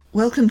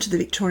Welcome to the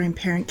Victorian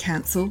Parent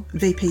Council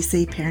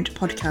VPC Parent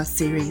Podcast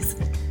Series.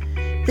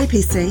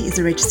 VPC is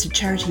a registered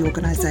charity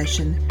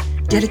organisation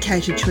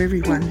dedicated to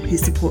everyone who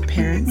support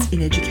parents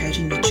in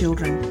educating their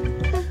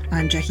children.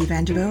 I'm Jackie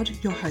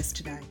Vanderveld, your host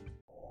today.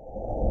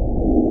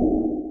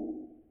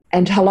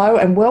 And hello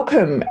and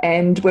welcome.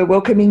 And we're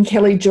welcoming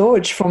Kelly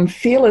George from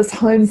Fearless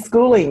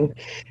Homeschooling.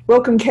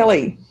 Welcome,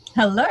 Kelly.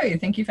 Hello,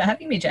 thank you for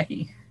having me,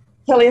 Jackie.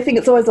 Kelly, I think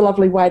it's always a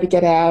lovely way to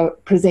get our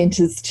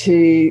presenters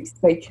to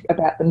speak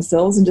about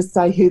themselves and just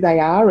say who they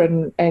are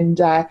and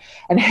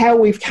how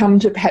we've come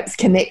to perhaps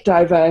connect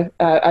over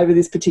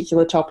this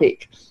particular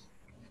topic.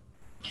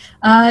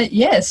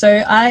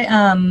 So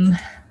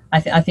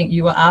I think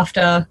you were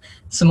after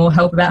some more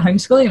help about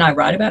homeschooling, and I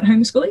write about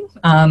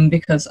homeschooling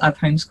because I've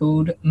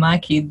homeschooled my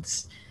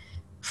kids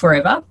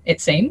forever,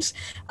 it seems.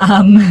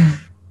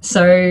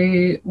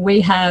 So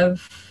we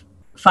have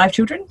 5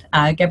 children.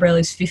 Gabrielle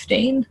is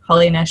 15,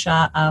 Holly and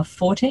Asher are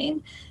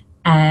 14,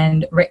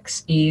 and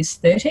Rex is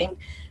 13,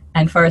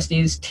 and Forrest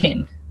is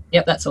 10.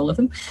 Yep, that's all of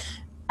them.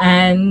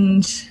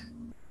 And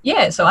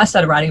yeah, so I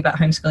started writing about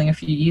homeschooling a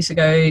few years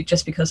ago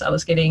just because I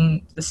was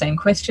getting the same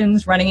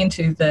questions, running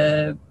into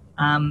the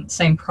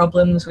same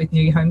problems with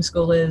new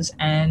homeschoolers,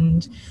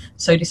 and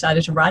so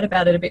decided to write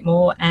about it a bit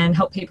more and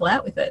help people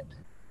out with it.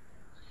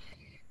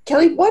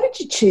 Kelly, why did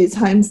you choose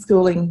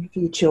homeschooling for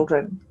your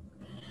children?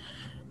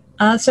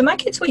 So my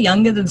kids were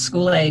younger than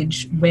school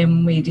age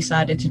when we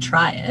decided to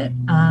try it.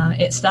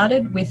 It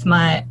started with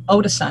my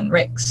oldest son,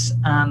 Rex.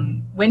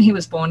 When he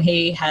was born,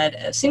 he had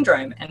a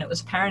syndrome, and it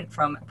was apparent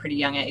from a pretty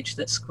young age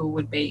that school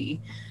would be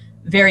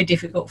very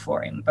difficult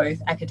for him,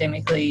 both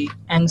academically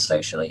and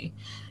socially.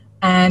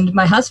 And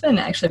my husband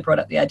actually brought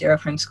up the idea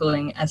of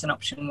homeschooling as an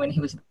option when he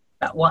was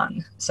about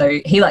 1. So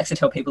he likes to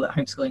tell people that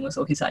homeschooling was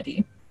all his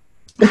idea.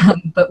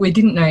 But we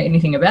didn't know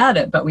anything about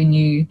it, but we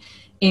knew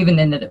even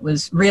then that it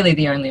was really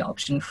the only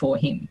option for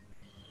him.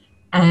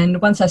 And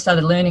once I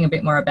started learning a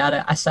bit more about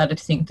it, I started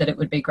to think that it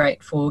would be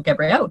great for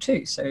Gabrielle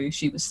too. So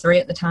she was 3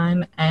 at the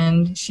time,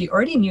 and she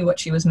already knew what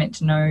she was meant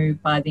to know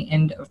by the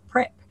end of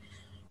prep.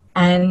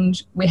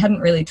 And we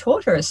hadn't really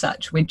taught her as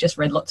such. We'd just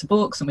read lots of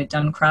books and we'd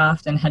done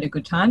craft and had a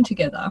good time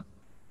together.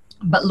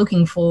 But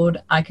looking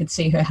forward, I could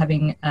see her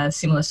having a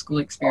similar school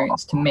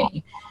experience to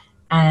me,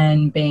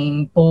 and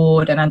being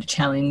bored and under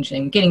challenge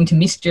and getting to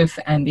mischief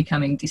and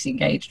becoming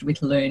disengaged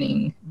with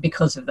learning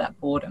because of that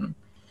boredom.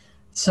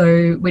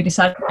 So we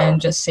decided to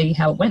just see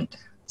how it went.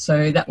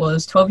 So that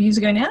was 12 years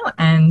ago now,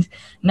 and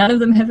none of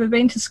them have ever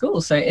been to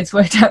school. So it's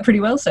worked out pretty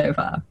well so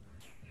far.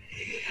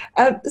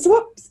 I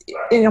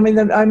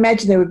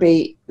imagine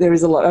there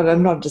is a lot,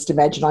 and not just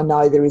imagine, I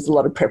know there is a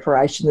lot of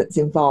preparation that's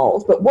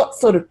involved, but what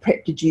sort of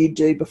prep did you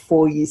do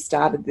before you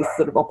started this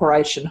sort of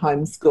Operation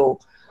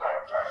Homeschool?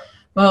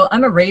 Well,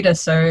 I'm a reader,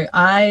 so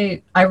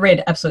I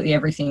read absolutely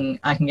everything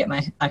I could get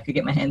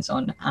my hands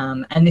on.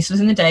 And this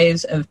was in the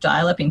days of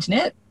dial-up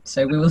internet.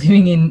 So we were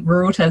living in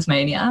rural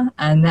Tasmania,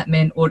 and that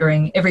meant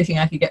ordering everything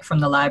I could get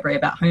from the library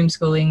about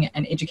homeschooling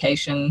and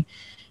education,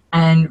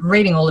 and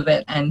reading all of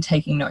it and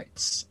taking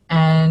notes.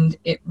 And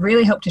it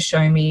really helped to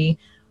show me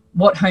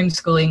what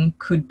homeschooling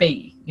could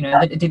be,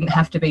 that it didn't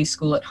have to be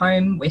school at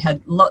home. We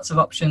had lots of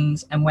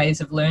options and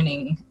ways of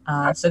learning.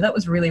 So that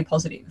was really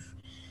positive.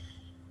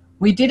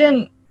 We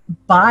didn't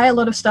buy a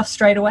lot of stuff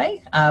straight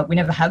away. We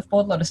never have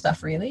bought a lot of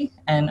stuff really.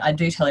 And I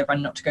do tell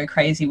everyone not to go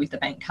crazy with the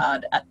bank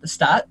card at the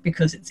start,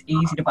 because it's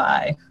easy to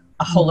buy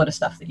a whole lot of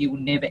stuff that you will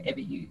never ever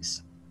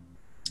use.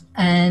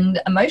 And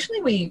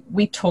emotionally,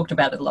 we talked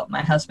about it a lot,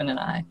 my husband and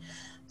I.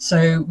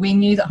 So we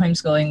knew that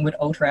homeschooling would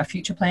alter our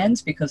future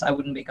plans because I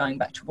wouldn't be going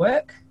back to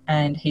work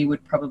and he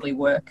would probably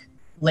work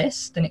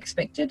less than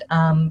expected.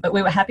 But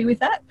we were happy with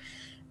that.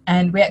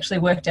 And we actually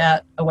worked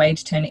out a way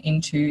to turn it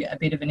into a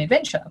bit of an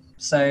adventure.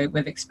 So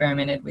we've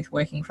experimented with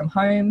working from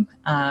home.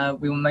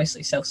 We were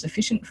mostly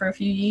self-sufficient for a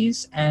few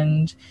years,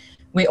 and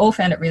we all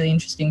found it really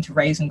interesting to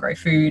raise and grow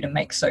food and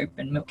make soap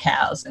and milk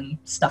cows and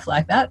stuff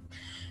like that.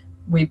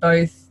 We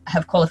both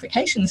have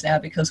qualifications now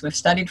because we've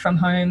studied from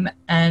home,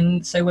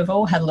 and so we've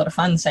all had a lot of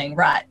fun saying,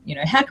 right,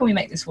 how can we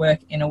make this work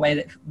in a way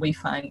that we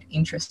find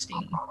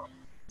interesting?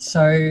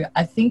 So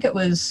I think it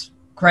was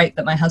great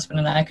that my husband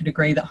and I could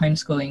agree that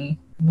homeschooling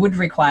would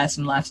require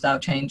some lifestyle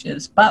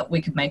changes, but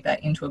we could make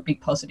that into a big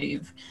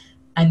positive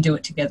and do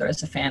it together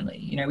as a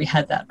family. We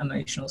had that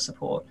emotional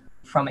support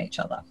from each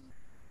other.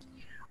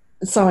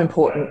 So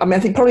important. I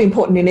think probably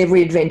important in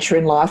every adventure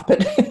in life,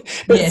 but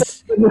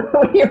yes.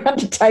 When you're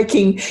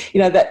undertaking,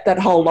 that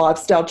whole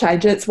lifestyle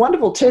change, and it's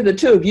wonderful too. The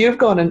two of you have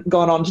gone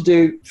on to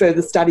do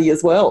further study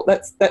as well.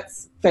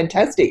 That's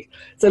fantastic.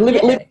 So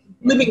living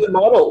the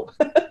model.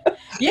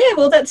 Yeah,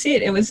 well, that's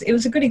it. It was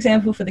a good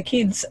example for the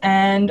kids,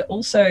 and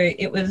also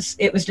it was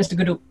just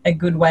a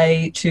good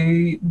way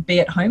to be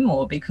at home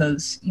more,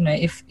 because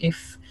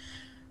if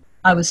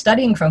I was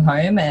studying from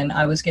home and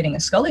I was getting a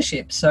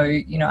scholarship, so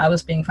I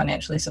was being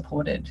financially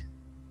supported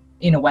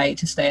in a way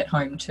to stay at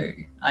home too.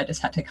 I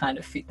just had to kind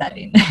of fit that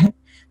in. Fit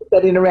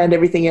that in around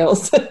everything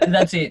else.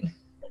 That's it.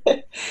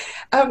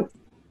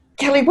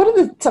 Kelly, what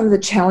are some of the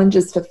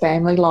challenges for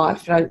family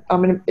life?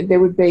 There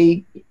would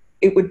be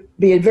it would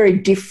be a very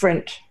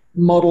different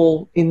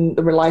model in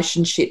the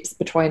relationships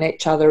between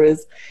each other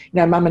as,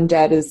 mum and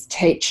dad as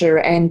teacher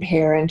and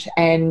parent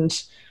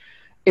and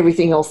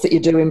everything else that you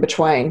do in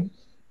between.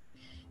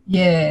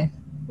 Yeah.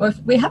 Well,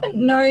 we haven't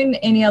known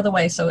any other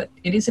way, so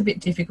it is a bit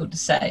difficult to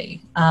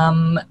say.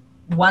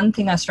 One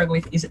thing I struggle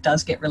with is it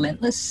does get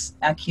relentless.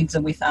 Our kids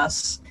are with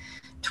us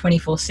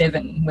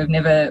 24/7. We've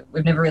never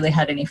really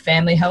had any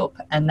family help,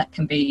 and that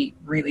can be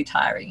really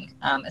tiring,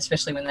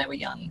 especially when they were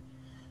young.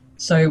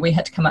 So we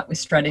had to come up with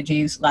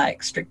strategies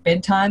like strict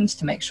bedtimes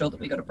to make sure that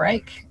we got a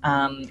break.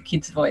 The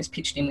kids have always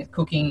pitched in with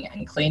cooking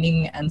and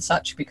cleaning and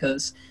such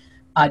because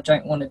I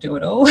don't want to do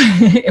it all.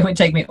 It would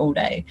take me all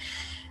day.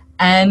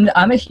 And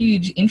I'm a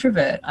huge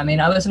introvert. I mean,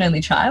 I was an only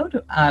child.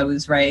 I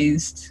was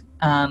raised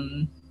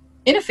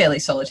in a fairly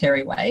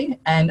solitary way,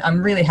 and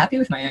I'm really happy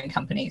with my own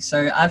company.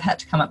 So I've had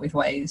to come up with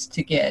ways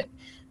to get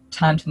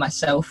time to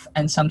myself,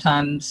 and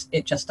sometimes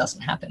it just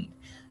doesn't happen.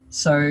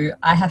 So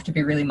I have to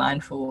be really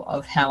mindful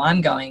of how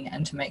I'm going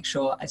and to make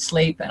sure I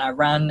sleep and I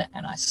run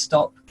and I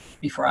stop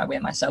before I wear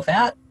myself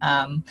out,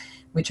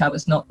 which I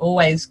was not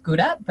always good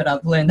at, but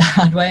I've learned the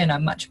hard way and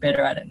I'm much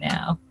better at it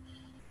now.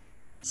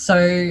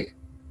 So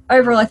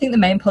overall, I think the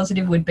main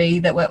positive would be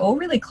that we're all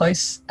really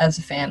close as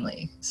a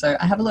family. So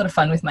I have a lot of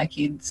fun with my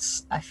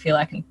kids. I feel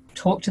I can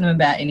talk to them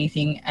about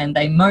anything and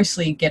they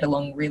mostly get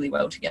along really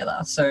well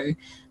together. So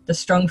the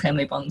strong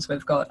family bonds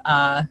we've got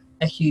are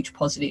a huge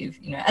positive,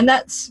 and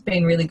that's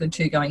been really good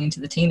too going into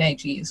the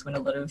teenage years when a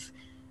lot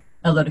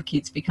of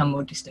kids become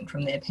more distant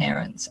from their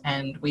parents,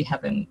 and we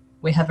haven't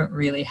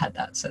really had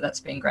that. So that's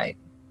been great.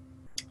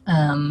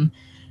 And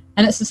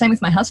it's the same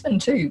with my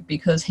husband too,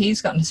 because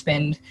he's gotten to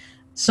spend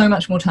so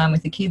much more time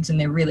with the kids and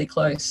they're really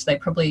close. They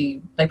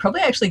probably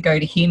actually go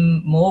to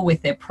him more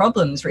with their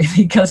problems really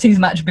because he's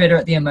much better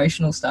at the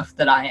emotional stuff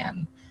than I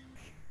am.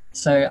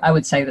 So I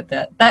would say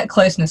that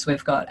closeness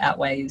we've got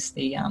outweighs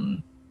the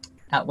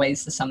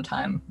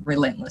sometime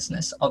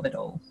relentlessness of it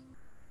all.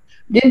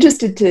 I'm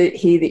interested to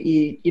hear that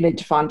you need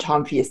to find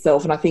time for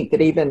yourself, and I think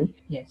that even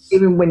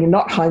when you're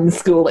not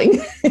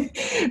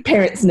homeschooling,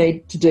 parents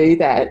need to do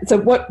that. So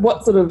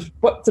what sort of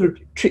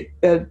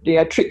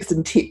tricks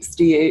and tips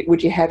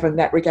would you have in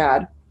that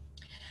regard?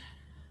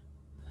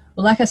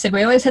 Well, like I said,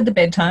 we always had the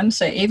bedtime,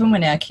 so even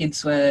when our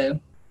kids were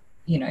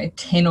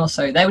 10 or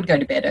so, they would go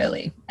to bed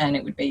early, and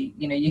it would be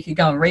you could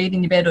go and read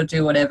in your bed or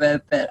do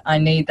whatever, but I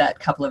need that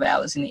couple of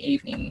hours in the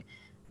evening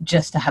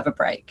just to have a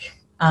break.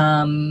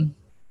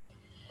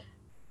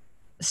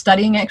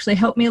 Studying actually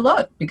helped me a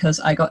lot because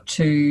I got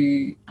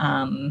to,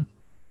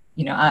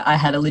 I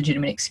had a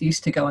legitimate excuse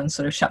to go and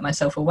sort of shut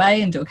myself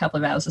away and do a couple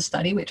of hours of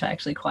study, which I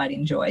actually quite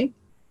enjoy.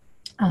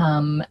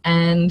 And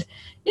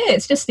yeah,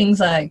 it's just things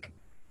like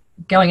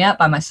going out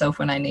by myself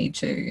when I need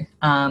to,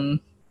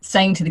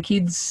 saying to the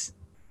kids,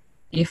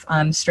 if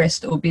I'm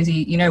stressed or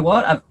busy, you know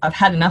what, I've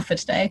had enough for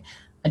today.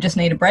 I just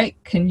need a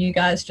break. Can you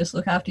guys just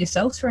look after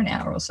yourselves for an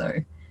hour or so?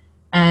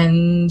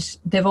 And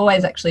they've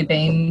always actually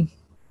been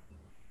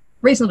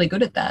reasonably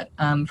good at that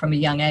from a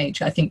young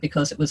age, I think,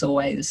 because it was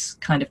always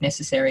kind of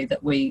necessary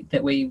that we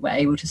were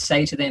able to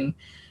say to them,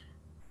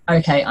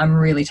 okay, I'm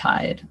really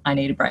tired. I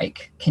need a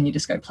break. Can you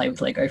just go play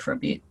with Lego for a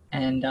bit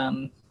and,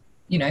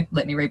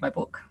 let me read my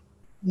book?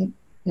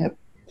 Yep.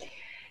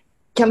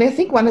 Kelly, I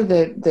think one of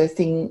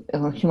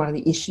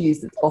the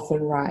issues that's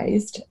often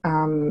raised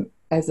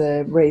as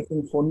a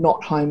reason for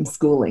not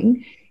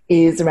homeschooling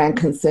is around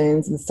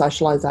concerns and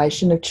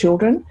socialisation of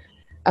children.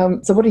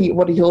 So what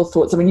are your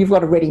thoughts? I mean, you've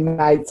got a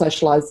ready-made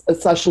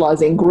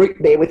socialising group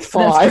there with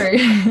 5.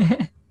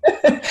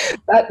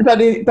 That's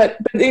true. but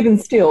even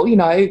still,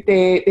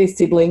 they're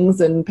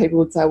siblings, and people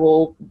would say,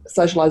 well,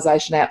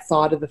 socialisation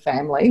outside of the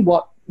family.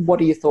 What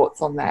are your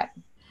thoughts on that?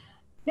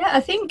 Yeah, I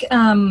think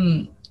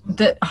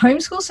that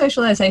homeschool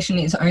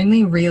socialisation is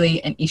only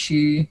really an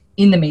issue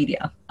in the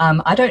media.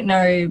 I don't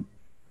know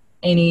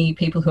any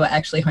people who are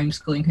actually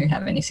homeschooling who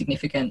have any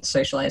significant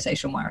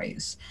socialisation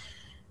worries.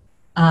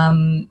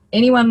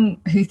 Anyone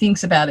who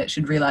thinks about it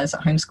should realise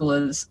that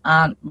homeschoolers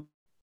aren't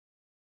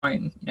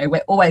home.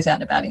 We're always out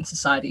and about in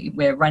society.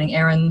 We're running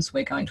errands,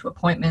 we're going to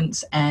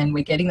appointments, and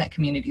we're getting that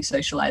community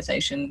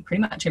socialisation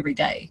pretty much every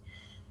day.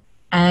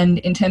 And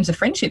in terms of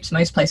friendships,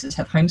 most places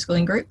have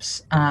homeschooling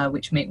groups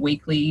which meet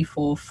weekly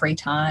for free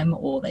time,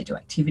 or they do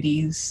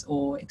activities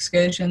or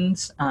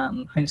excursions.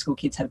 Homeschool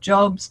kids have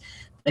jobs,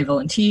 they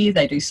volunteer,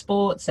 they do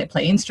sports, they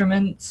play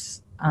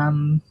instruments.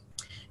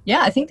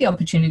 I think the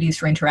opportunities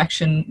for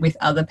interaction with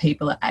other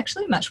people are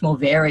actually much more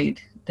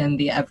varied than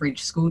the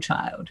average school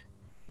child.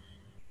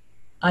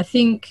 I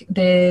think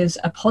there's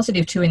a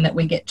positive too in that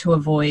we get to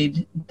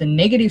avoid the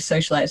negative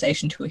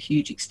socialisation to a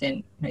huge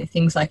extent.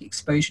 Things like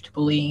exposure to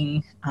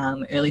bullying,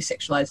 early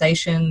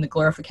sexualisation, the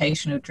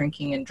glorification of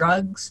drinking and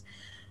drugs.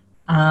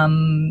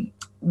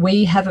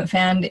 We haven't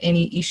found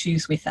any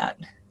issues with that,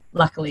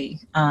 luckily.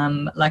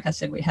 Like I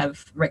said,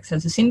 Rex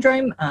has a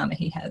syndrome.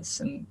 He has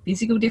some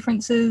physical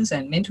differences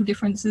and mental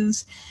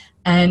differences,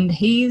 and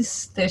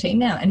he's 13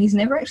 now, and he's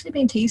never actually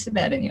been teased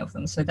about any of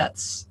them. So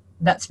that's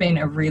been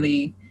a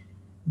really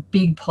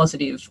big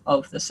positive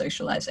of the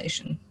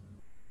socialisation.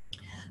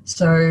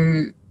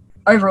 So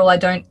overall, I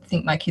don't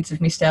think my kids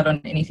have missed out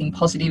on anything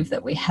positive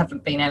that we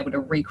haven't been able to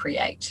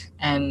recreate.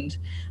 And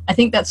I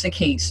think that's the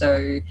key.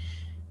 So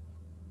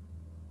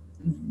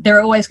there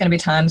are always going to be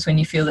times when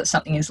you feel that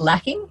something is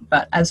lacking,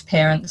 but as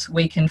parents,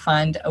 we can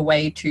find a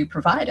way to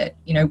provide it.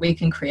 You know, we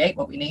can create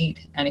what we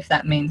need. And if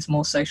that means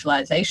more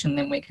socialization,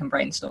 then we can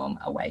brainstorm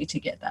a way to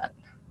get that.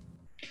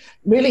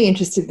 Really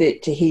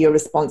interested to hear your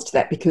response to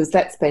that, because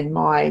that's been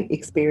my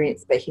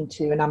experience speaking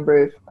to a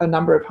number of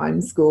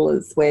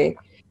homeschoolers where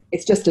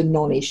it's just a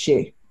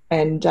non-issue,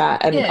 and Yeah.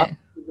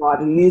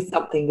 it is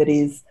something that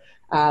is,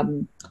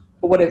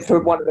 for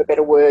want of a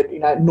better word, you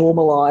know,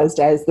 normalised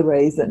as the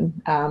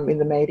reason in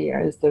the media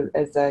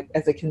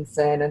as a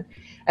concern,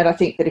 and I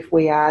think that if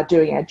we are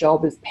doing our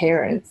job as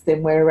parents,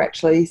 then we're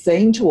actually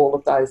seeing to all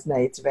of those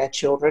needs of our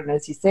children, and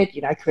as you said,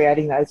 you know,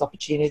 creating those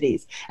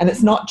opportunities. And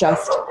it's not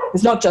just the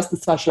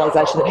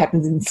socialisation that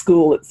happens in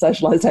school; it's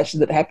socialisation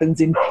that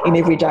happens in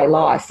everyday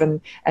life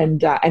and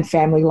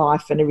family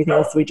life, and everything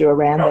else we do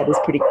around that is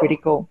pretty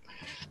critical.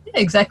 Yeah,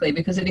 exactly,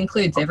 because it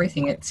includes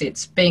everything.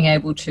 It's being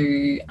able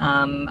to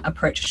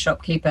approach a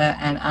shopkeeper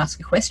and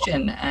ask a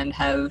question and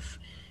have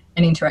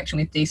an interaction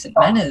with decent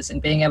manners,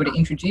 and being able to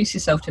introduce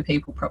yourself to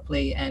people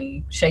properly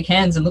and shake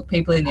hands and look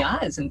people in the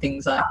eyes and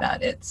things like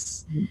that.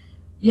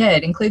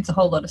 It includes a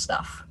whole lot of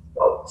stuff.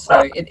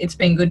 So it's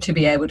been good to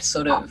be able to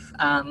sort of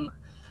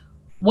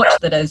watch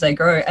that as they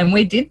grow. And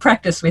we did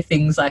practice with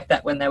things like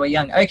that when they were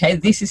young. Okay,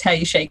 this is how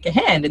you shake a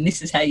hand, and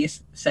this is how you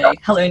say,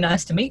 hello,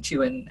 nice to meet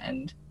you,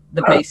 and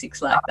the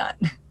basics like that.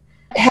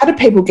 How do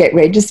people get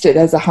registered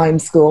as a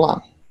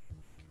homeschooler?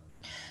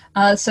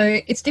 So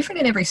it's different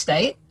in every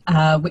state,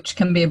 which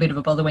can be a bit of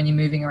a bother when you're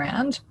moving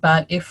around.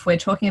 But if we're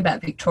talking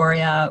about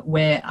Victoria,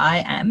 where I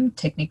am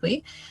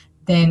technically,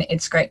 then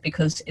it's great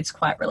because it's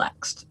quite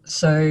relaxed.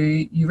 So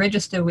you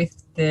register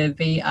with the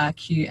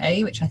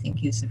VRQA, which I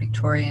think is the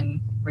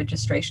Victorian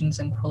Registrations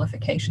and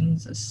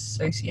Qualifications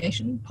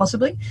Association,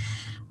 possibly.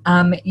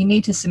 You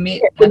need to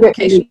submit an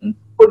application.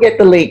 We'll get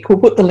the link. We'll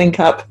put the link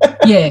up.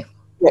 Yeah,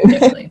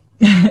 definitely.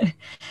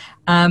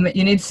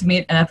 You need to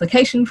submit an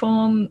application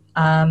form,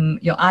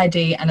 your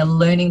ID, and a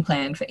learning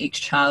plan for each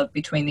child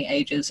between the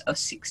ages of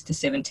 6 to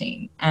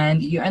 17.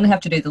 And you only have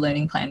to do the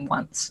learning plan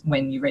once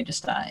when you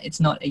register. It's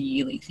not a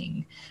yearly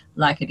thing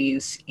like it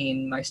is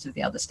in most of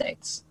the other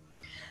states.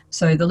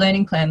 So the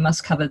learning plan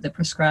must cover the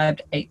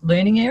prescribed 8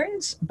 learning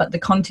areas, but the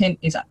content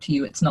is up to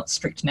you. It's not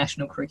strict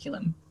national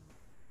curriculum.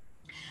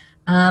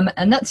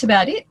 And that's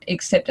about it,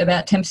 except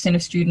about 10%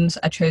 of students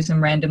are chosen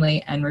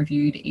randomly and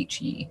reviewed each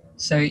year.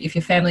 So if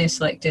your family is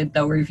selected,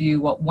 they'll review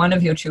what one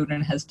of your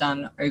children has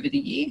done over the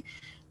year.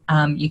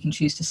 You can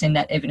choose to send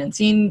that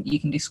evidence in, you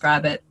can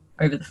describe it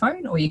over the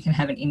phone, or you can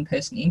have an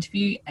in-person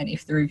interview. And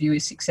if the review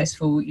is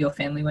successful, your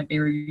family won't be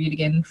reviewed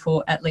again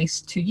for at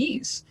least 2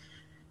 years.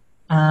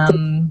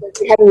 Did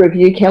you have a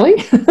review, Kelly?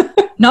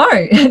 No,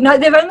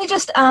 they've only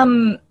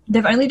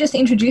just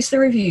introduced the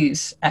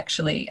reviews,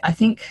 actually. I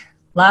think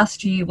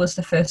last year was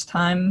the first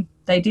time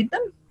they did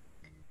them.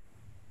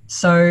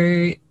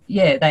 So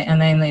yeah, they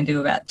only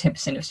do about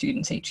 10% of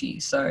students each year.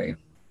 So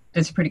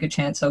there's a pretty good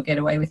chance they'll get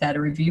away without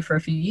a review for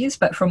a few years.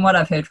 But from what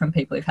I've heard from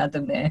people who've had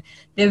them there,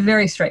 they're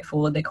very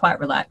straightforward. They're quite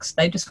relaxed.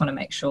 They just want to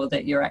make sure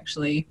that you're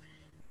actually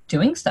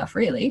doing stuff,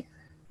 really.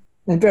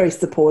 And very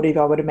supportive,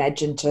 I would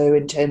imagine, too,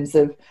 in terms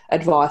of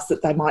advice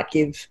that they might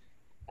give,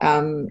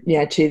 to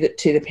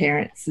the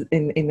parents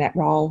in that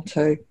role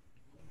too.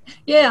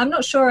 Yeah, I'm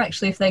not sure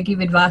actually if they give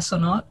advice or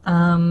not.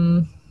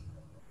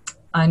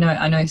 I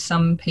know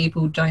some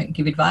people don't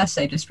give advice,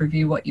 they just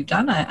review what you've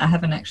done. I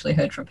haven't actually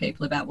heard from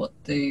people about what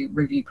the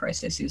review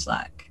process is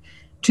like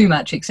too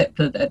much, except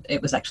for that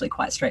it was actually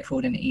quite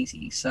straightforward and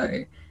easy.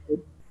 So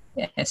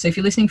yeah, so if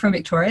you're listening from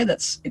Victoria,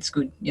 it's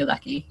good. You're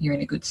lucky. You're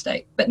in a good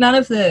state. But none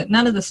of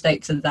the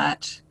states are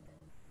that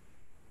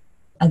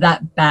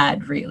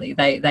bad, really.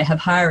 They have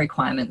higher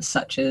requirements,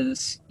 such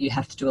as you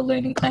have to do a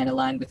learning plan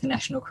aligned with the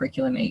national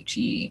curriculum each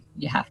year.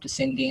 You have to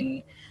send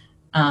in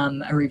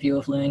a review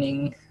of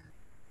learning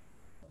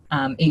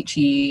each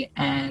year,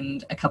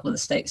 and a couple of the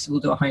states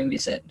will do a home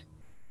visit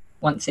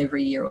once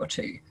every year or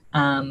two.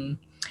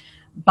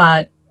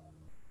 But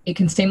it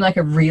can seem like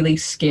a really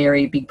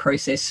scary big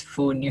process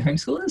for new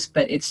homeschoolers,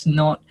 but it's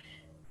not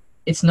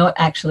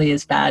actually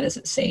as bad as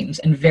it seems,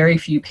 and very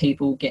few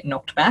people get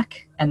knocked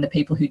back, and the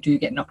people who do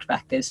get knocked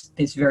back, there's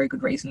very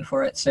good reason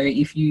for it. So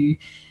if you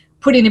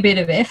put in a bit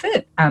of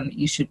effort,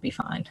 you should be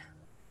fine.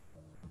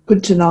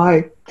 Good to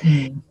know.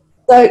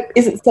 So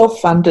is it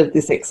self-funded,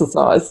 this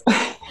exercise?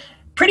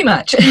 Pretty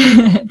much.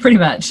 Pretty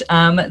much.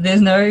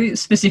 There's no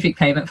specific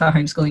payment for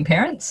homeschooling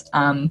parents.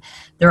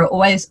 There are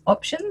always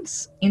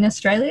options in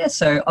Australia.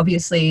 So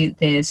obviously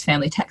there's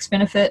family tax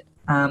benefit,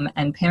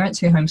 and parents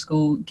who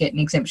homeschool get an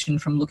exemption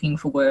from looking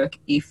for work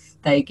if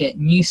they get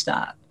New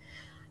Start.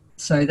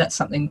 So that's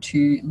something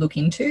to look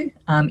into.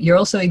 You're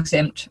also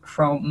exempt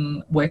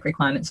from work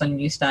requirements on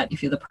New Start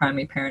if you're the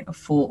primary parent of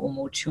 4 or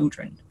more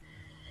children.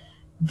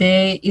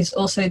 There is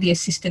also the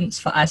Assistance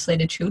for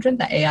Isolated Children,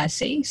 the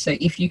AIC. So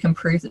if you can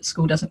prove that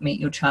school doesn't meet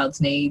your child's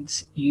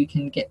needs, you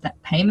can get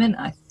that payment.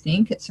 I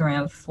think it's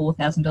around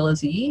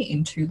 $4,000 a year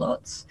in 2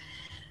 lots.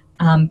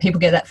 People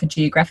get that for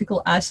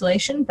geographical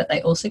isolation, but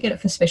they also get it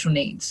for special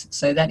needs.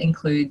 So that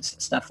includes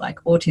stuff like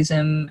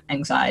autism,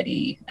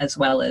 anxiety, as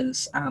well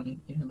as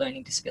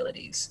learning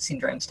disabilities,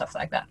 syndrome, stuff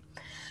like that.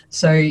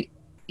 So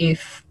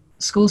if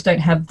schools don't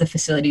have the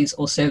facilities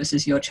or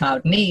services your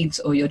child needs,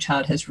 or your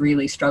child has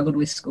really struggled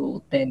with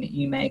school, then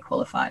you may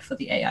qualify for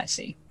the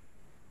AIC.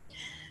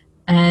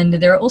 And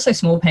there are also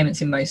small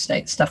payments in most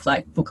states, stuff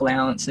like book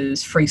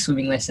allowances, free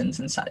swimming lessons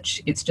and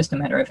such. It's just a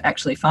matter of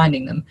actually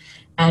finding them.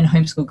 And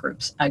homeschool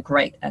groups are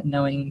great at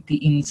knowing the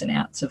ins and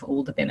outs of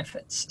all the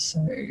benefits.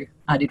 So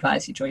I'd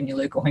advise you join your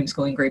local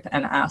homeschooling group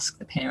and ask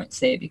the parents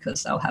there,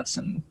 because they'll have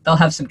some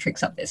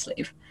tricks up their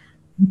sleeve.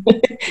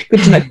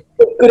 Good to know.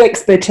 Good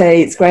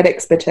expertise, great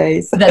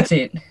expertise. That's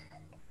it.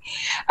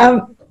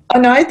 I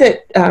know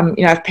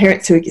that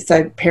parents who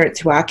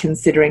are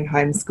considering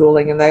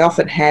homeschooling, and they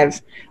often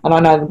have, and I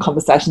know in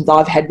conversations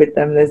I've had with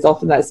them, there's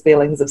often those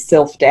feelings of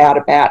self-doubt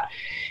about,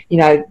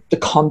 the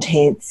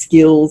content,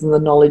 skills, and the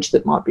knowledge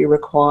that might be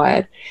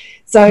required.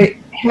 So,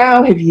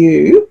 how have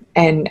you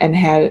and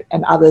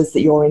others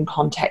that you're in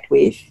contact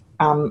with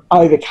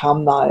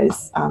overcome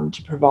those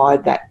to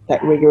provide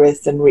that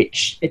rigorous and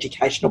rich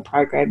educational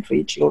program for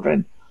your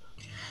children?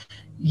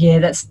 Yeah,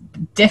 that's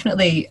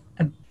definitely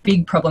a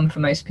big problem for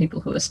most people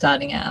who are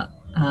starting out.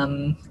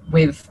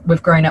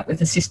 We've grown up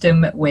with a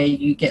system where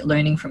you get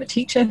learning from a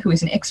teacher who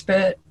is an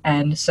expert,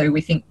 and so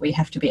we think we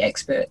have to be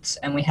experts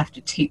and we have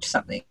to teach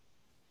something.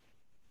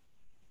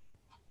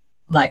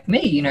 Like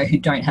me, who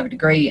don't have a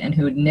degree and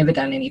who had never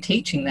done any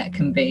teaching, that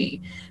can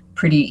be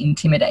pretty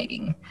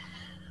intimidating.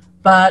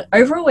 But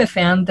overall, we've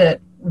found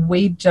that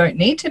we don't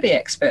need to be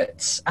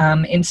experts.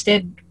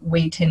 Instead,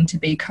 we tend to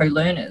be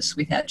co-learners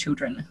with our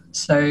children.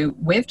 So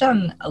we've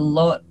done a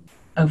lot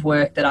of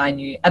work that I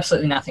knew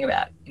absolutely nothing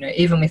about.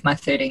 Even with my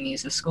 13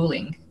 years of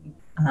schooling,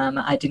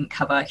 I didn't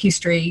cover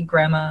history,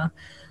 grammar,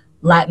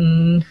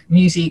 Latin,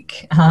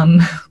 music.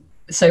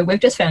 So we've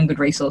just found good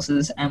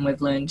resources and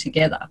we've learned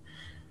together.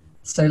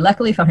 So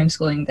luckily for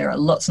homeschooling, there are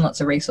lots and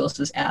lots of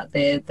resources out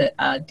there that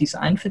are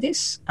designed for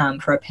this,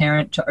 for a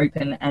parent to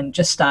open and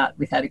just start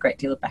without a great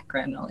deal of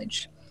background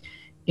knowledge.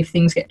 If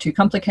things get too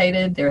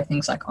complicated, there are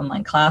things like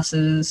online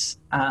classes,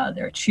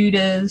 there are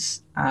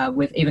tutors.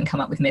 We've even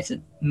come up with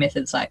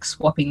methods like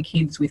swapping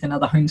kids with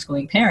another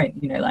homeschooling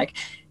parent, like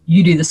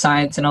you do the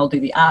science and I'll do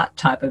the art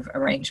type of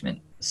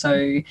arrangement.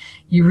 So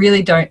you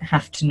really don't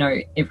have to know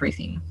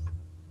everything.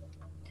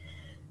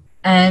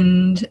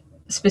 And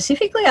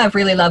specifically, I've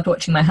really loved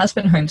watching my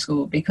husband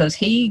homeschool, because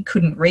he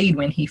couldn't read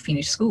when he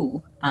finished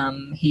school.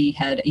 He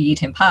had a Year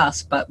 10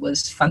 pass, but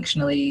was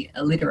functionally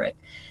illiterate.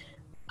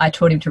 I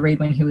taught him to read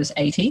when he was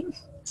 18,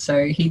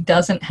 so he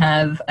doesn't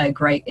have a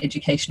great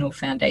educational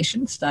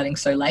foundation starting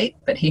so late,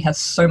 but he has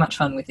so much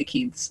fun with the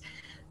kids.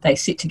 They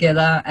sit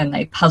together and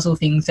they puzzle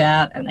things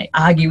out and they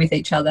argue with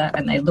each other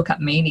and they look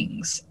up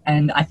meanings.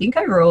 And I think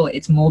overall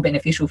it's more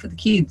beneficial for the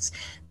kids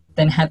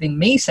than having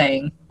me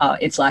saying, oh,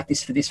 it's like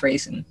this for this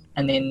reason.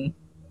 And then,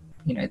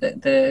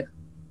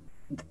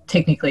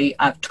 technically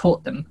I've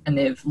taught them and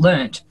they've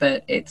learnt,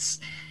 but it's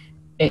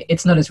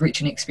not as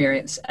rich an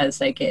experience as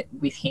they get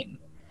with him.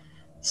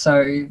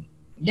 So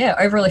yeah,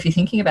 overall, if you're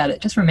thinking about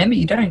it, just remember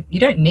you don't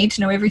need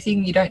to know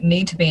everything. You don't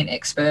need to be an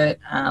expert.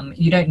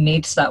 You don't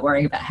need to start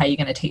worrying about how you're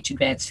going to teach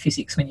advanced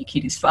physics when your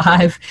kid is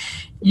 5.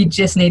 You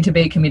just need to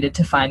be committed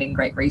to finding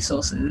great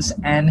resources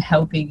and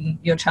helping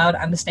your child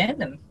understand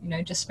them,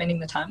 just spending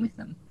the time with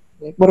them.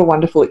 What a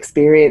wonderful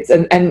experience.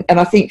 And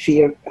I think for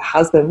your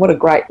husband, what a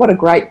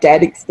great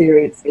dad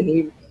experience for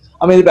him.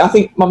 I mean,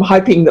 I'm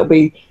hoping there'll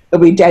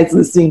be dads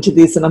listening to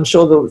this, and I'm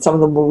sure that some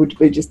of them would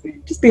be just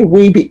be a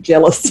wee bit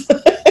jealous.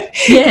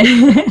 Yeah.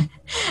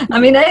 I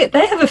mean, they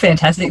have a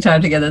fantastic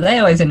time together. They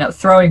always end up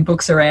throwing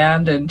books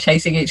around and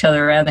chasing each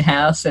other around the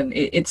house, and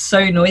it's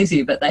so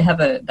noisy, but they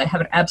have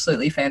an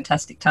absolutely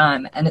fantastic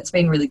time. And it's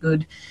been really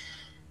good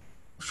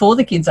for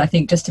the kids, I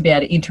think, just to be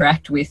able to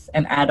interact with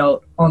an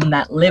adult on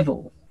that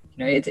level.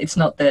 It's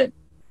not that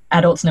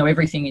adults know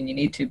everything and you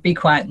need to be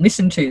quiet and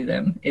listen to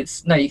them.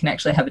 You can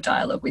actually have a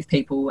dialogue with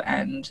people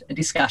and a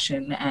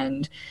discussion,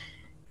 and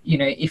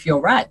if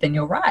you're right, then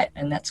you're right,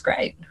 and that's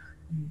great.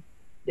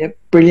 Yep,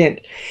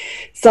 brilliant.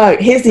 So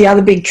here's the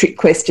other big trick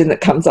question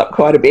that comes up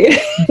quite a bit.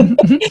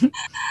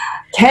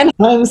 Can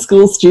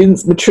homeschool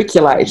students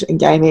matriculate and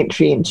gain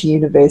entry into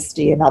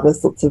university and other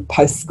sorts of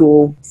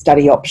post-school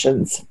study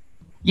options?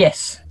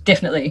 Yes,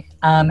 definitely.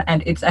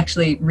 And it's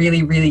actually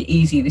really, really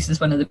easy. This is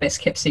one of the best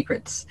kept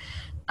secrets,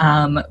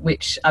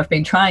 which I've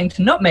been trying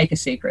to not make a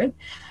secret.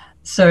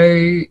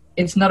 So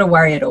it's not a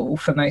worry at all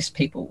for most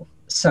people.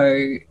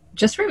 So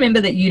just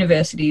remember that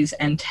universities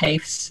and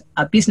TAFEs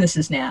are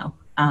businesses now.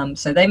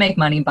 So they make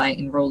money by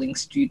enrolling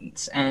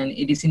students, and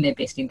it is in their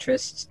best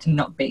interest to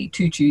not be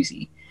too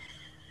choosy.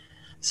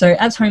 So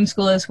as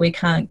homeschoolers, we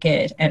can't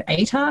get an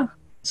ATAR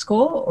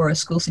score or a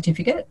school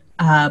certificate,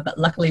 but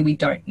luckily we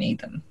don't need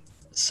them.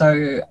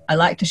 So I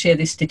like to share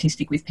this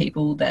statistic with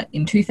people that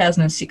in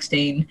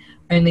 2016,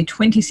 only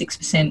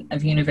 26%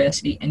 of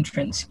university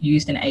entrants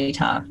used an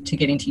ATAR to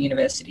get into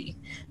university.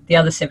 The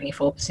other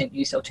 74%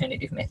 used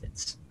alternative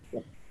methods.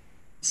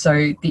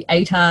 So the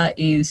ATAR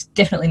is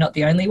definitely not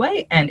the only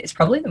way, and it's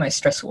probably the most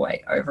stressful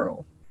way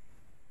overall.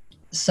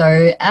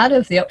 So out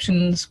of the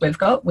options we've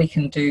got, we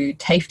can do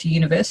TAFE to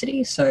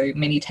university. So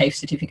many TAFE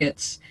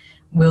certificates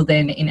will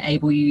then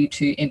enable you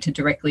to enter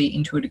directly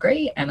into a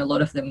degree, and a lot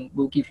of them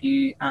will give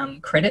you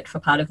credit for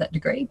part of that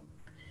degree.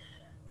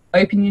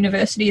 Open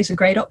University is a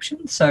great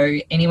option, so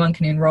anyone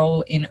can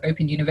enrol in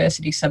Open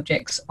University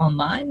subjects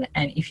online,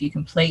 and if you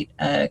complete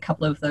a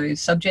couple of those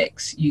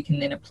subjects, you can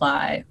then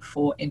apply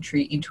for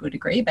entry into a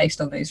degree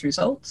based on those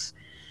results.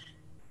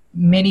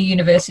 Many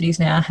universities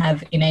now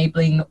have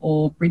enabling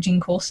or bridging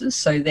courses,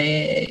 so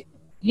they're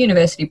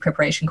university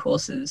preparation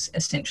courses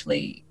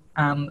essentially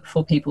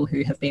for people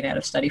who have been out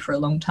of study for a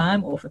long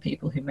time, or for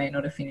people who may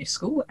not have finished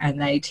school,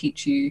 and they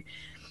teach you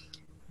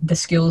the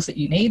skills that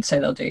you need. So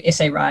they'll do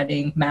essay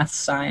writing, maths,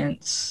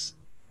 science,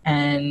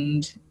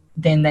 and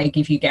then they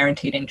give you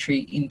guaranteed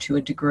entry into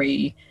a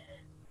degree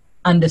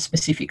under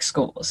specific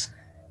scores.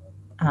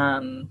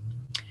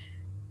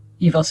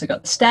 You've also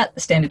got the STAT, the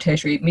Standard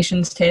Tertiary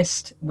Admissions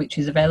Test, which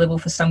is available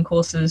for some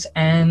courses,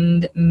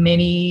 and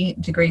many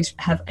degrees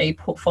have a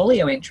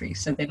portfolio entry.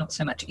 So they're not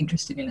so much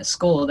interested in a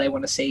score, they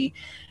want to see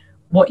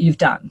what you've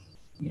done.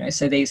 You know,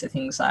 so these are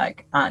things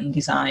like art and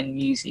design,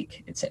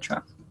 music,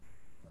 etc.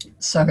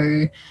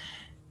 So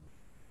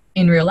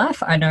in real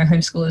life, I know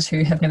homeschoolers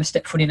who have never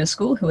stepped foot in a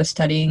school who are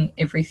studying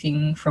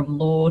everything from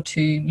law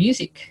to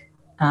music.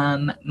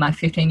 My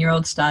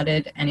 15-year-old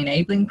started an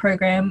enabling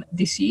program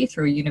this year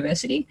through a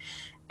university,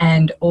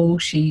 and all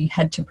she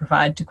had to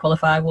provide to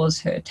qualify was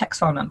her tax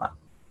file number,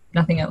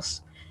 nothing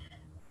else.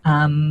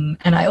 And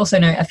I also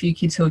know a few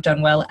kids who have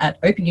done well at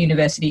Open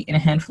University in a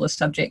handful of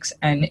subjects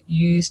and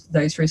used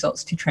those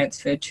results to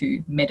transfer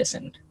to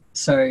medicine.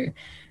 So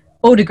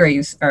all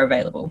degrees are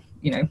available,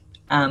 you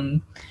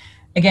know.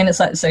 Again, it's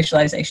like the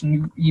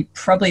socialisation. You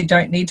probably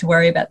don't need to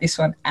worry about this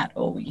one at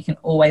all. You can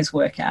always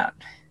work out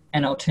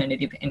an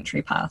alternative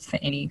entry path for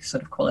any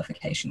sort of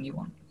qualification you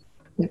want.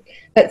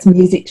 That's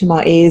music to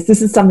my ears.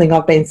 This is something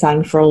I've been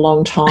saying for a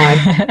long time.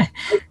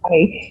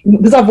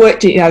 Because I've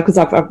worked, you know, because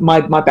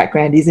my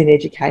background is in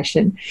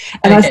education,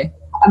 and Okay.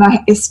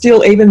 I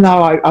still, even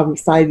though I would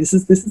say this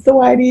is the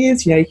way it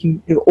is, you know, you can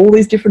do all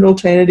these different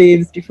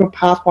alternatives, different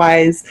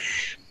pathways.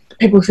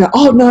 People say,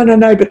 "Oh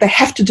no," but they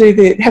have to do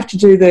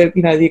the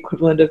you know, the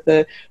equivalent of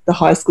the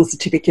high school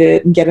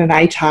certificate and get an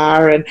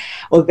ATAR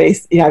or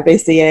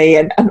VCE,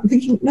 and I'm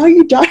thinking, no,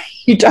 you don't.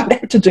 You don't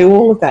have to do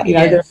all of that. You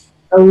know, there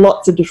are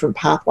lots of different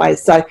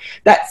pathways. So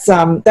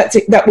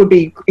that would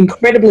be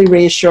incredibly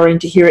reassuring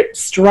to hear it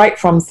straight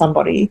from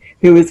somebody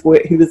who is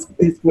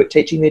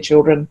teaching their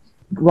children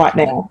right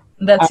now.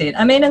 That's it.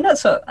 I mean, and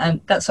that's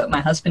what my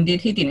husband did.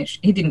 He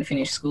didn't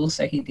finish school,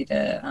 so he did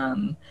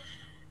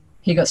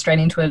he got straight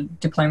into a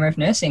diploma of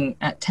nursing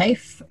at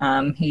TAFE.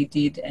 He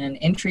did an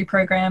entry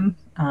program,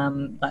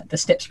 like the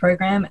STEPS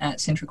program at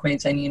Central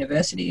Queensland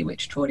University,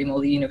 which taught him all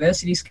the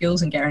university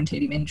skills and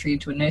guaranteed him entry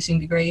into a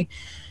nursing degree.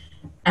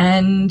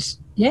 And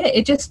yeah,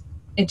 it just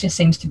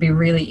seems to be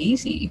really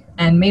easy.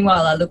 And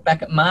meanwhile, I look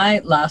back at my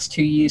last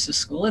 2 years of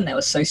school, and they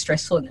were so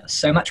stressful, and there was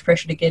so much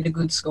pressure to get a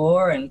good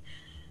score. And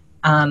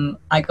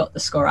I got the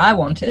score I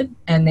wanted,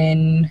 and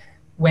then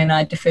when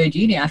I deferred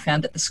uni, I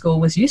found that the score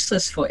was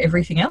useless for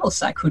everything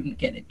else. I couldn't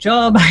get a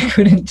job. I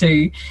couldn't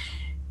do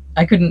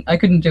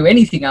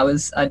anything.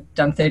 I'd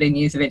done 13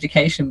 years of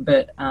education,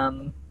 but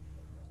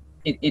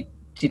it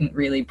didn't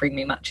really bring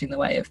me much in the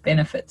way of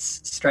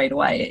benefits straight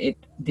away.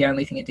 The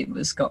only thing it did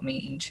was got me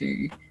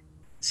into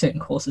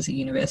certain courses at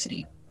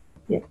university.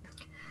 Yeah.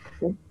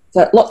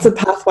 So lots of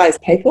pathways,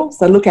 people.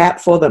 So look out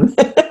for them.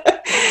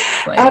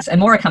 And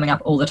more are coming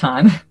up all the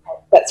time.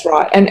 That's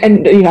right,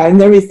 and you know, and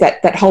there is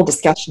that whole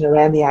discussion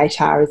around the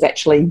ATAR is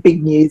actually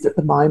big news at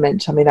the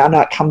moment. I mean, I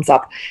know it comes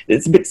up;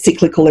 it's a bit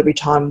cyclical every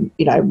time,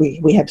 you know,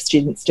 we have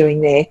students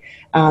doing their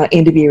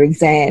end of year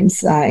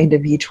exams, end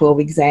of year 12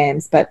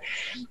 exams, but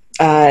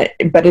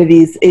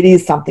it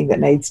is something that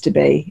needs to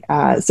be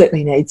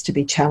certainly needs to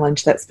be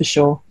challenged. That's for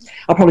sure.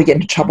 I'll probably get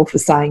into trouble for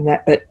saying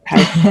that, but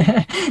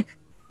hey.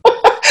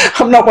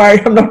 I'm not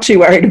worried. I'm not too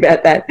worried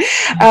about that.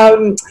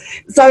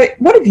 So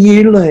what have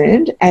you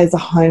learned as a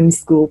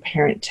homeschool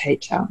parent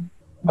teacher?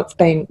 What's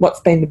been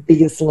the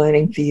biggest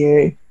learning for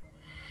you?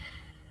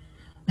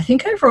 I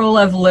think overall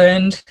I've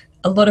learned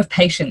a lot of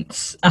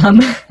patience.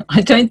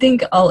 I don't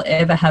think I'll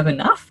ever have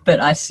enough, but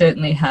I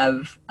certainly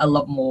have a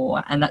lot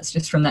more. And that's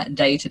just from that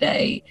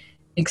day-to-day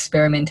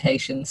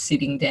experimentation,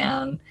 sitting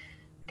down,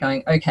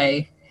 going,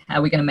 okay, how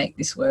are we going to make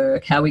this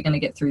work? How are we going to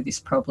get through this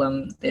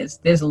problem?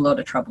 There's a lot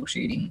of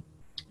troubleshooting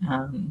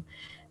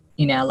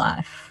in our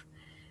life.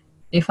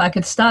 If I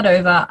could start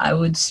over, I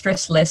would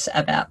stress less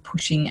about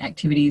pushing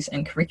activities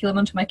and curriculum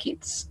onto my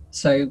kids.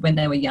 So when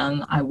they were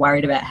young, I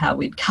worried about how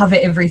we'd cover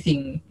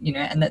everything, you know,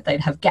 and that they'd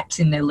have gaps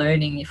in their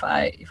learning if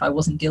I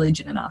wasn't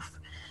diligent enough.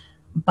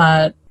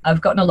 But I've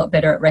gotten a lot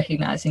better at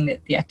recognizing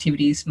that the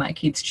activities my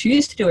kids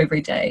choose to do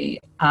every day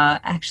are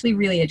actually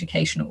really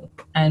educational.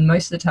 And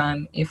most of the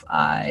time, if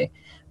I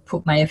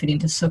put my effort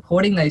into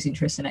supporting those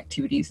interests and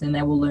activities, then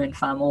they will learn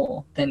far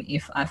more than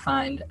if I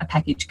find a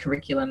packaged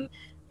curriculum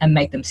and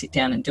make them sit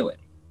down and do it.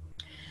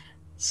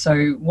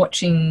 So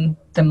watching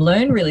them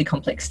learn really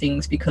complex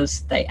things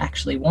because they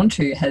actually want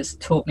to has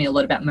taught me a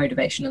lot about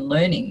motivation and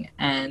learning.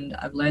 And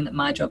I've learned that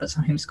my job as a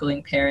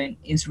homeschooling parent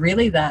is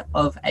really that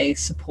of a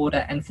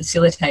supporter and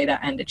facilitator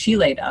and a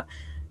cheerleader,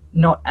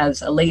 not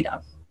as a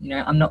leader. You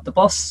know, I'm not the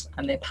boss,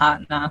 I'm their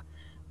partner.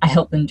 I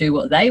help them do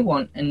what they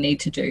want and need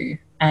to do.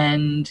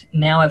 And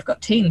now I've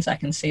got teens, I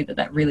can see that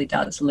that really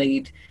does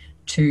lead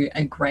to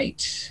a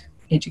great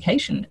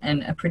education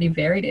and a pretty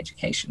varied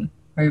education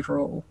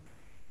overall.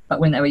 But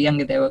when they were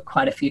younger, there were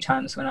quite a few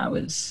times when I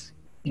was,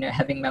 you know,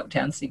 having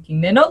meltdowns thinking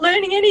they're not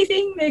learning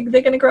anything,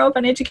 they're going to grow up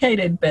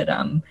uneducated. But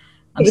I'm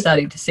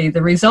starting to see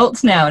the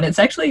results now, and it's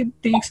actually,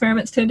 the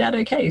experiments turned out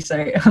okay.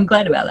 So I'm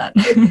glad about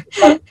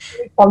that.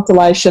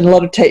 Consolation, a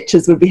lot of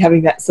teachers would be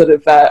having that sort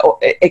of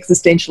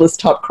existentialist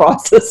type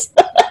crisis.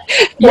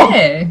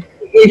 Yeah.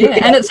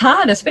 And it's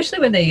hard, especially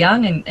when they're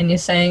young and you're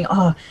saying,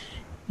 oh,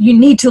 you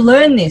need to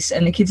learn this.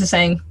 And the kids are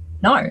saying,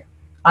 no,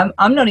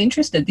 I'm not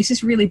interested. This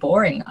is really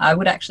boring. I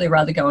would actually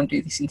rather go and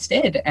do this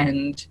instead.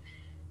 And,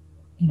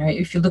 you know,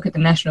 if you look at the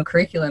national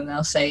curriculum,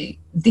 they'll say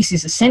this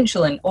is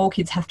essential and all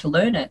kids have to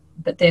learn it.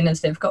 But then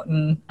as they've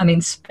gotten, I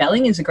mean,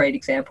 spelling is a great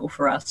example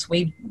for us.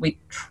 We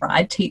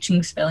tried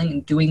teaching spelling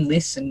and doing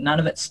lists and none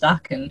of it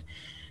stuck and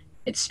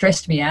it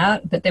stressed me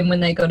out. But then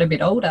when they got a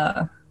bit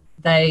older,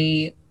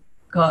 they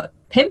got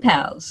pen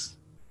pals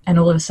and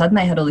all of a sudden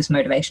they had all this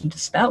motivation to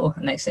spell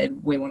and they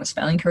said, we want a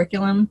spelling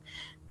curriculum.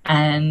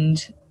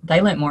 And they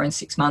learnt more in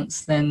 6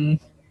 months than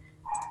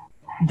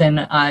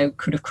I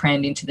could have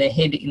crammed into their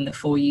head in the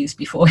 4 years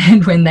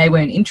beforehand when they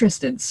weren't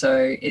interested.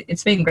 So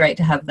it's been great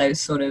to have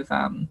those sort of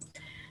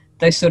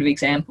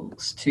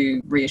examples to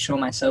reassure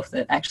myself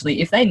that actually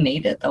if they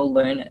need it, they'll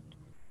learn it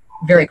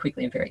very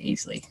quickly and very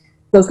easily.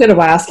 I was going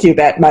to ask you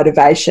about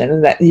motivation,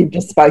 and that you've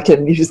just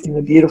given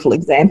a beautiful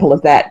example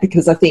of that,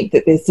 because I think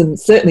that there's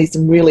certainly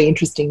some really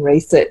interesting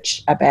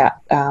research about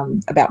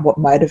what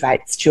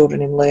motivates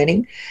children in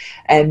learning.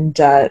 And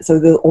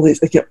so all these,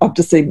 I've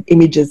just seen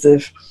images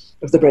of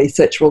the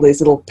research where all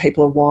these little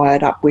people are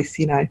wired up with,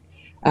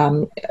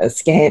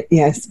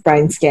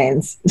 brain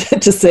scans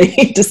to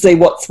see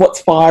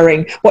what's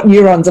firing, what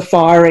neurons are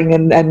firing,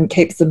 and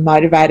keeps them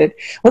motivated.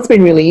 What's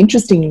been really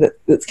interesting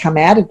that's come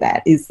out of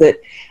that is that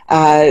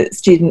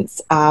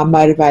students are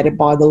motivated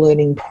by the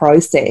learning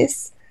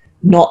process,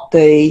 not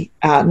the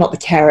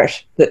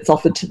carrot that's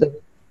offered to them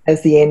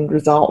as the end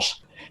result.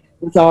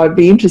 So I'd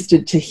be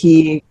interested to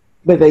hear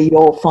whether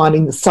you're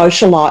finding the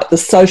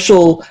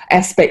social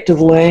aspect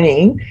of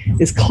learning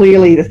is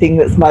clearly the thing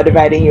that's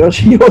motivating your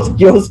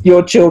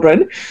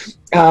children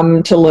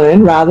to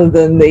learn, rather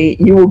than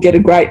you will get a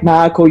great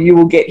mark, or you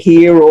will get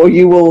here, or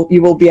you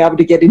will be able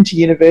to get into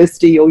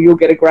university, or you'll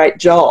get a great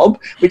job,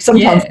 which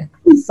sometimes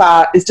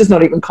is just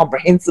not even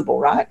comprehensible,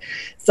 right?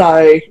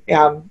 So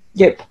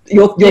your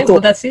thoughts. Well,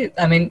 that's it.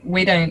 I mean,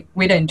 we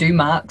don't do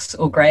marks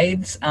or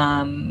grades.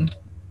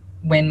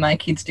 When my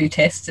kids do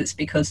tests, it's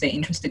because they're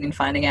interested in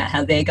finding out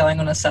how they're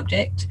going on a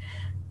subject,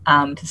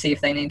 to see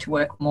if they need to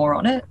work more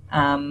on it,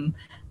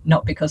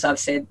 not because I've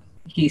said,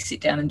 here,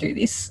 sit down and do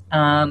this.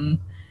 So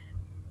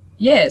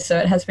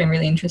it has been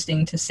really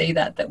interesting to see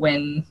that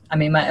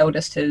my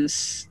eldest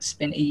has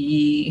spent a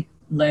year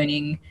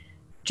learning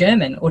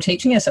German or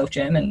teaching herself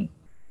German,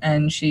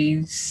 and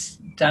she's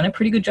done a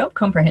pretty good job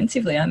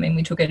comprehensively. I mean,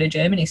 we took her to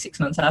Germany 6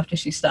 months after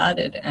she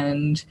started,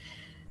 and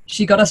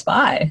she got us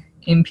by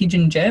in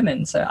Pidgin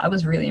German, so I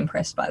was really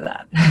impressed by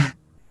that.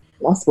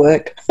 Nice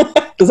work.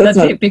 That's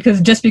it,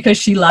 because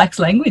she likes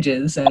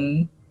languages,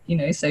 and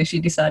so she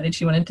decided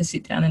she wanted to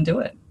sit down and do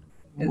it.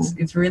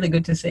 It's really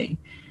good to see.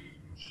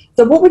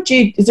 So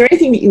is there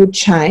anything that you would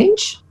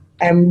change,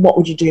 and what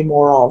would you do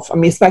more of? I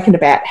mean, you've spoken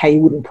about how you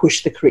wouldn't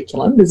push the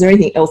curriculum. Is there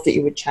anything else that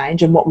you would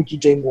change, and what would you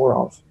do more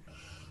of?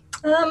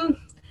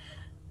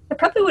 I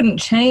probably wouldn't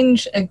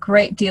change a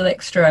great deal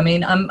extra. I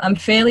mean, I'm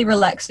fairly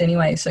relaxed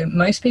anyway, so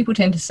most people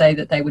tend to say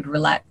that they would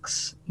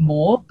relax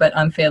more, but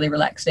I'm fairly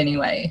relaxed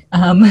anyway.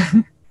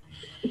 I'm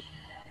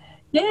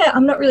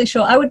not really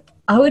sure. I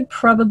would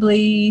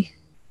probably,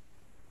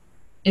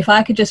 if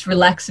I could just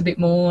relax a bit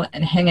more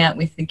and hang out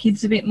with the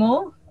kids a bit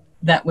more,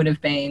 that would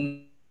have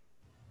been,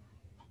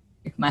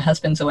 my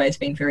husband's always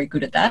been very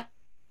good at that.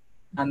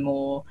 I'm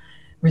more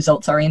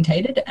results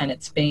orientated, and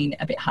it's been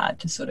a bit hard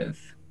to sort of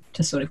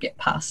get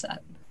past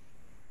that,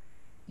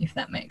 if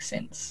that makes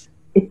sense.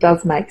 It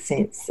does make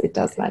sense.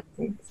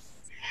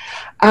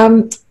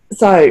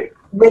 So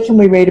where can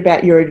we read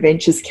about your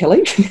adventures,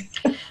 Kelly?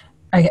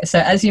 Okay, so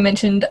as you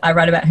mentioned, I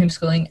write about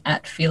homeschooling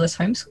at Fearless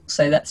Homeschool.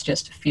 So that's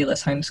just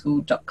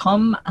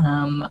fearlesshomeschool.com.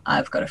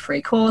 I've got a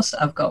free course.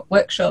 I've got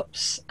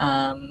workshops,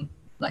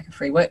 like a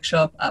free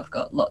workshop. I've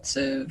got lots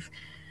of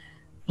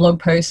blog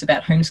posts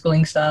about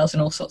homeschooling styles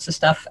and all sorts of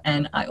stuff.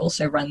 And I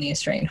also run the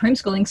Australian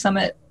Homeschooling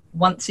Summit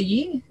once a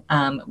year,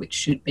 which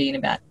should be in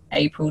about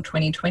April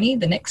 2020,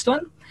 the next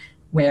one,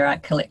 where I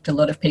collect a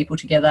lot of people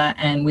together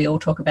and we all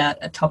talk about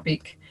a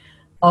topic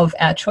of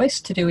our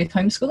choice to do with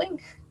homeschooling.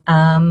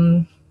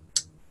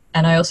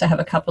 And I also have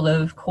a couple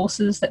of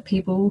courses that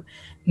people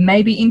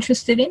may be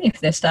interested in if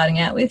they're starting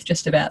out with,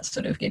 just about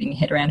sort of getting your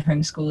head around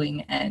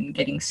homeschooling and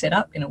getting set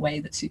up in a way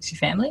that suits your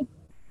family.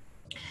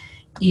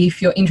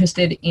 If you're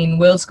interested in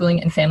world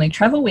schooling and family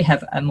travel, we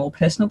have a more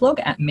personal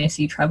blog at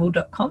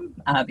messytravel.com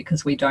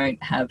because we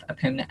don't have a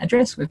permanent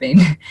address. We've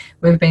been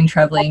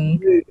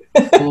traveling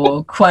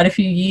for quite a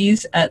few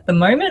years at the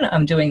moment.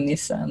 I'm doing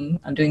this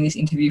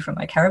interview from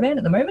my caravan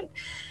at the moment.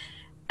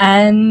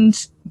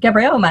 And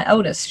Gabrielle, my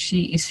eldest,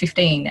 she is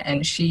 15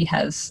 and she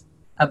has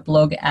a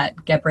blog at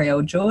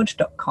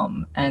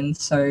gabriellegeorge.com. And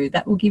so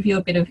that will give you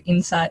a bit of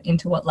insight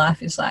into what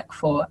life is like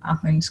for a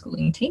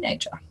homeschooling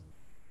teenager.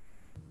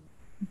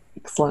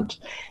 Excellent.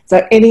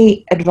 So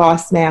any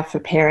advice now for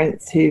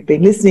parents who've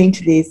been listening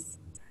to this,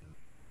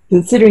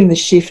 considering the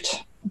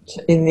shift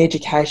in the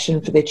education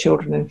for their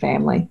children and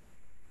family?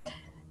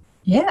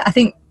 Yeah, I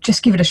think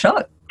just give it a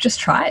shot. Just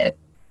try it.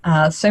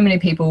 So many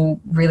people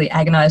really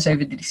agonise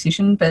over the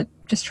decision, but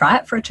just try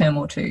it for a term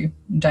or two.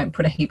 Don't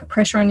put a heap of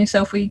pressure on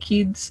yourself with your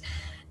kids.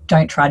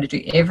 Don't try to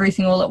do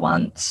everything all at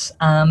once,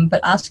 but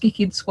ask your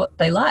kids what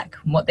they like,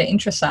 what their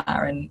interests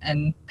are,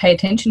 and pay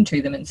attention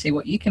to them and see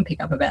what you can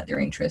pick up about their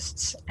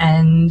interests,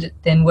 and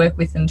then work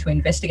with them to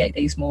investigate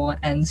these more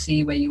and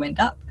see where you end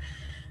up.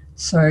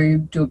 So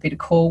do a bit of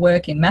core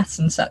work in maths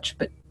and such,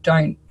 but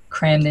don't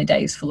cram their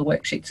days full of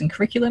worksheets and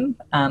curriculum.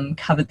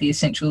 Cover the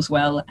essentials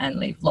well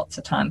and leave lots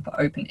of time for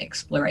open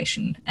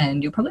exploration,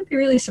 and you'll probably be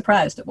really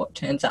surprised at what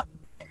turns up.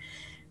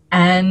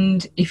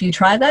 And if you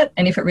try that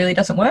and if it really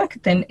doesn't work,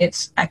 then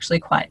it's actually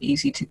quite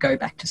easy to go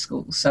back to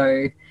school.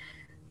 So,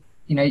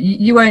 you know,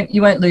 you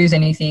won't lose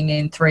anything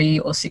in 3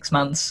 or 6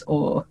 months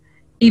or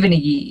even a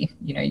year.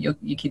 You know, your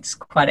kid's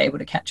quite able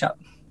to catch up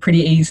pretty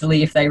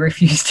easily if they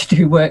refuse to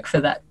do work for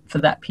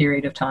that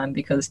period of time,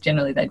 because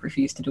generally they'd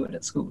refuse to do it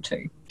at school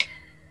too.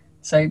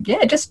 So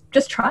yeah,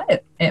 just try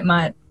it. It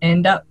might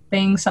end up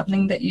being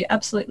something that you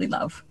absolutely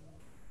love.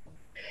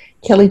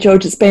 Kelly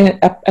George, it's been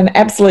an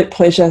absolute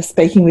pleasure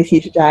speaking with you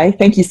today.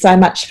 Thank you so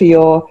much for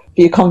your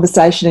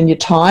conversation and your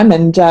time,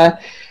 and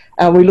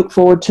we look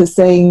forward to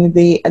seeing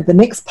the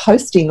next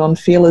posting on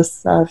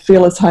Fearless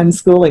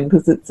Homeschooling,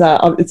 because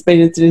it's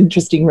been an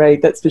interesting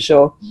read, that's for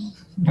sure.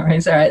 No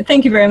worries. All right.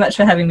 Thank you very much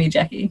for having me,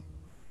 Jackie.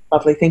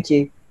 Lovely. Thank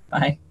you.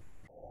 Bye.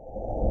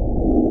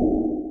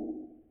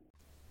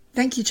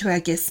 Thank you to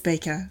our guest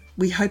speaker.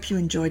 We hope you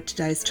enjoyed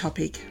today's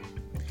topic.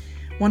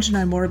 Want to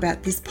know more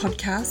about this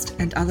podcast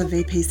and other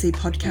VPC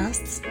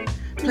podcasts?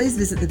 Please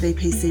visit the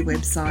VPC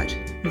website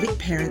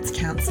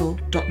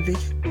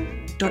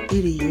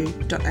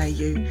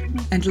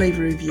vicparentscouncil.vic.edu.au and leave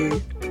a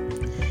review.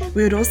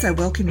 We would also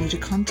welcome you to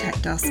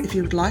contact us if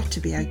you would like to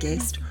be our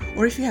guest,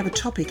 or if you have a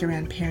topic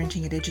around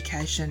parenting and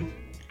education.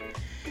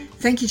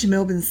 Thank you to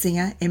Melbourne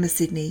singer Emma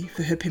Sidney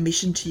for her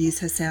permission to use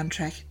her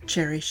soundtrack,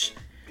 Cherish.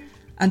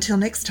 Until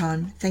next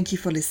time, thank you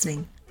for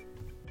listening.